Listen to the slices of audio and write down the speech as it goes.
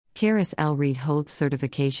Karis L. Reed holds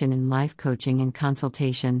certification in life coaching and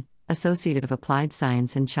consultation, Associate of Applied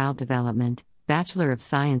Science in Child Development, Bachelor of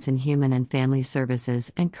Science in Human and Family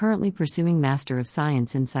Services, and currently pursuing Master of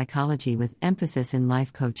Science in Psychology with emphasis in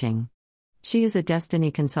life coaching. She is a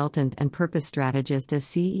Destiny consultant and purpose strategist as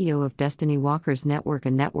CEO of Destiny Walkers Network,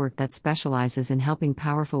 a network that specializes in helping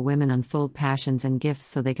powerful women unfold passions and gifts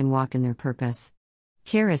so they can walk in their purpose.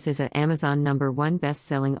 Karis is an Amazon #1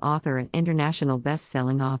 best-selling author and international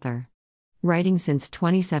best-selling author. Writing since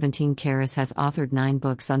 2017, Karis has authored 9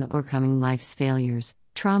 books on overcoming life's failures,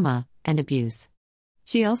 trauma, and abuse.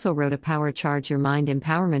 She also wrote a Power Charge Your Mind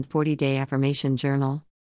Empowerment 40-day affirmation journal.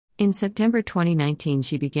 In September 2019,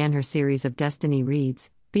 she began her series of Destiny Reads,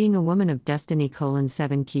 Being a Woman of Destiny: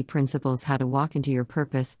 7 Key Principles How to Walk into Your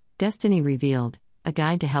Purpose, Destiny Revealed, a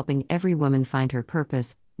guide to helping every woman find her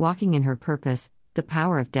purpose, walking in her purpose, the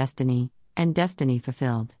power of destiny, and destiny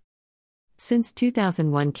fulfilled. Since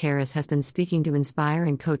 2001, Karis has been speaking to inspire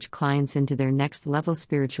and coach clients into their next level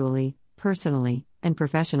spiritually, personally, and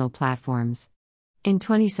professional platforms. In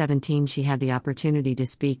 2017, she had the opportunity to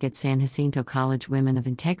speak at San Jacinto College Women of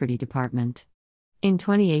Integrity Department. In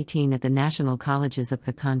 2018 at the National Colleges of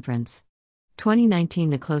the Conference. 2019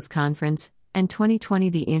 the Close Conference, and 2020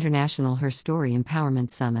 the International Her Story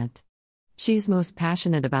Empowerment Summit. She is most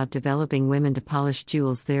passionate about developing women to polish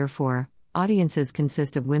jewels. Therefore, audiences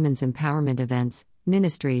consist of women's empowerment events,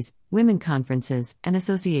 ministries, women conferences, and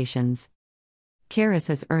associations. Karis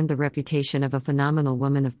has earned the reputation of a phenomenal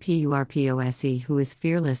woman of purpose who is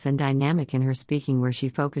fearless and dynamic in her speaking, where she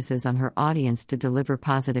focuses on her audience to deliver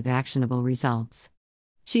positive, actionable results.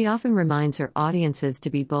 She often reminds her audiences to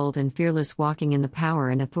be bold and fearless, walking in the power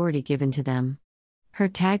and authority given to them. Her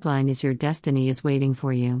tagline is "Your destiny is waiting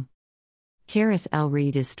for you." Karis L.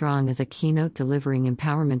 Reed is strong as a keynote, delivering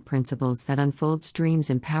empowerment principles that unfold streams: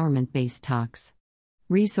 empowerment-based talks,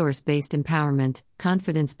 resource-based empowerment,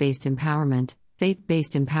 confidence-based empowerment,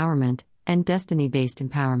 faith-based empowerment, and destiny-based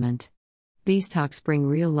empowerment. These talks bring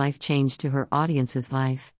real-life change to her audience's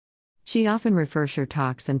life. She often refers her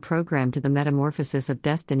talks and program to the metamorphosis of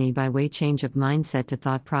destiny by way change of mindset to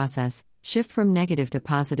thought process, shift from negative to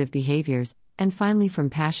positive behaviors, and finally from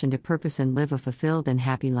passion to purpose, and live a fulfilled and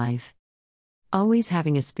happy life. Always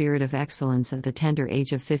having a spirit of excellence, at the tender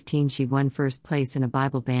age of 15 she won first place in a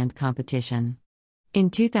Bible band competition. In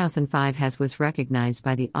 2005 Has was recognized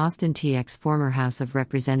by the Austin TX former House of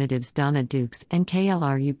Representatives Donna Dukes and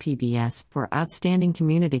KLRU-PBS for outstanding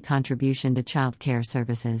community contribution to child care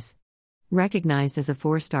services. Recognized as a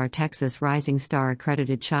 4-star Texas Rising Star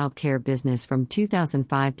accredited child care business from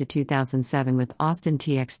 2005 to 2007 with Austin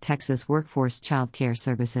TX Texas Workforce Child Care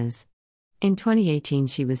Services. In 2018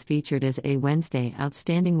 she was featured as a Wednesday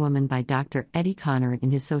Outstanding Woman by Dr. Eddie Connor in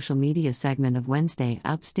his social media segment of Wednesday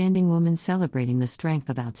Outstanding Woman, celebrating the strength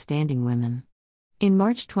of outstanding women. In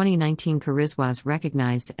March 2019 Karis was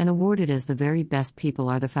recognized and awarded as the Very Best People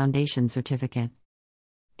Are the Foundation certificate.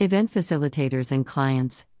 Event facilitators and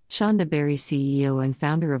clients. Shonda Berry, CEO and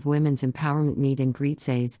founder of Women's Empowerment Meet and Greet,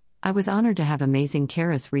 says, "I was honored to have amazing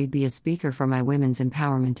Karis Reed be a speaker for my Women's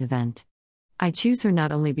Empowerment event. I choose her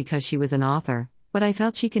not only because she was an author, but I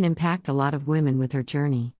felt she can impact a lot of women with her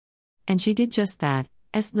journey. And she did just that,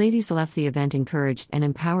 as ladies left the event encouraged and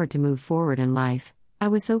empowered to move forward in life. I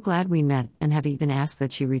was so glad we met and have even asked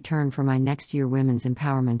that she return for my next year Women's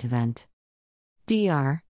Empowerment event."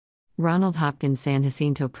 Dr. Ronald Hopkins, San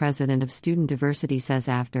Jacinto president of Student Diversity, says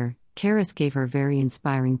after Karis gave her very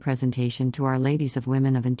inspiring presentation to our ladies of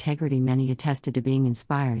Women of Integrity, many attested to being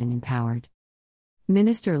inspired and empowered.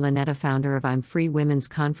 Minister Lynetta, founder of I'm Free Women's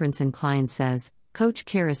Conference and client, says, "Coach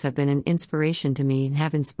Karis have been an inspiration to me and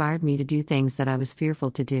have inspired me to do things that I was fearful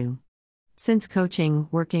to do. Since coaching,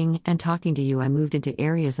 working, and talking to you, I moved into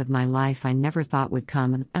areas of my life I never thought would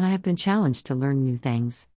come, and I have been challenged to learn new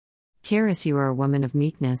things. Karis, you are a woman of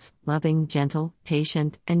meekness, loving, gentle,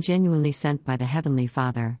 patient, and genuinely sent by the Heavenly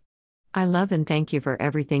Father. I love and thank you for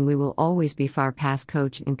everything. We will always be far past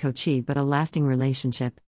coach and coachee, but a lasting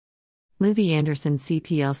relationship." Livy Anderson,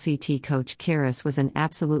 CPLCT. Coach Karis was an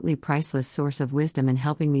absolutely priceless source of wisdom in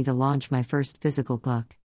helping me to launch my first physical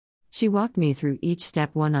book. She walked me through each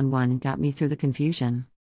step one-on-one and got me through the confusion.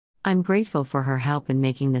 I'm grateful for her help in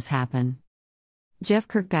making this happen. Jeff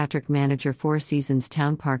Kirkpatrick, manager, Four Seasons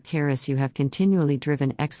Town Park. Karis, you have continually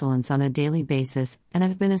driven excellence on a daily basis and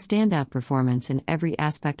have been a standout performance in every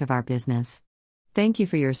aspect of our business. Thank you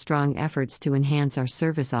for your strong efforts to enhance our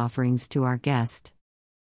service offerings to our guests.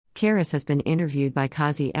 Karis has been interviewed by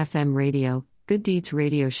Kazi FM Radio, Good Deeds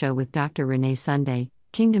Radio Show with Dr. Renee Sunday,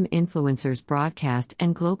 Kingdom Influencers Broadcast,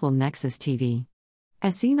 and Global Nexus TV.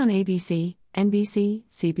 As seen on ABC, NBC,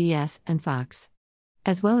 CBS, and Fox.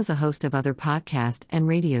 as well as a host of other podcast and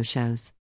radio shows.